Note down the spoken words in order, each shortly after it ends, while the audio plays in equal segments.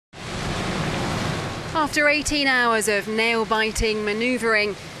After 18 hours of nail-biting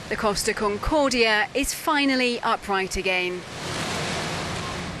manoeuvring, the Costa Concordia is finally upright again.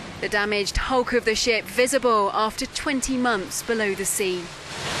 The damaged hulk of the ship visible after 20 months below the sea.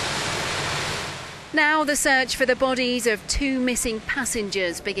 Now the search for the bodies of 2 missing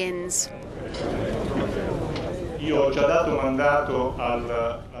passengers begins.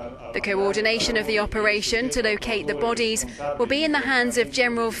 The coordination of the operation to locate the bodies will be in the hands of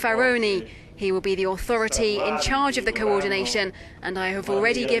General Faroni. He will be the authority in charge of the coordination, and I have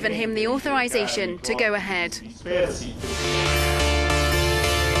already given him the authorization to go ahead.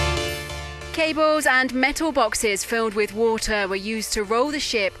 Cables and metal boxes filled with water were used to roll the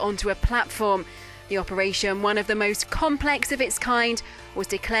ship onto a platform. The operation, one of the most complex of its kind, was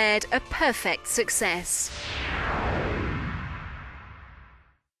declared a perfect success.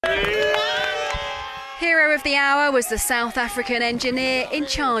 Hero of the hour was the South African engineer in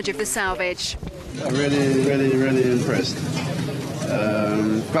charge of the salvage. Really impressed.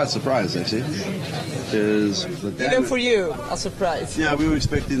 Quite surprised actually. Even for you, a surprise. Yeah, we were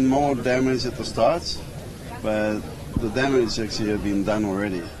expecting more damage at the start, but the damage actually had been done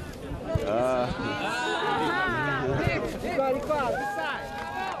already.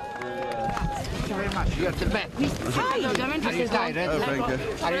 Grazie.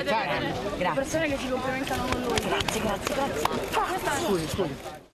 Persone che si complimentano con lui. Grazie.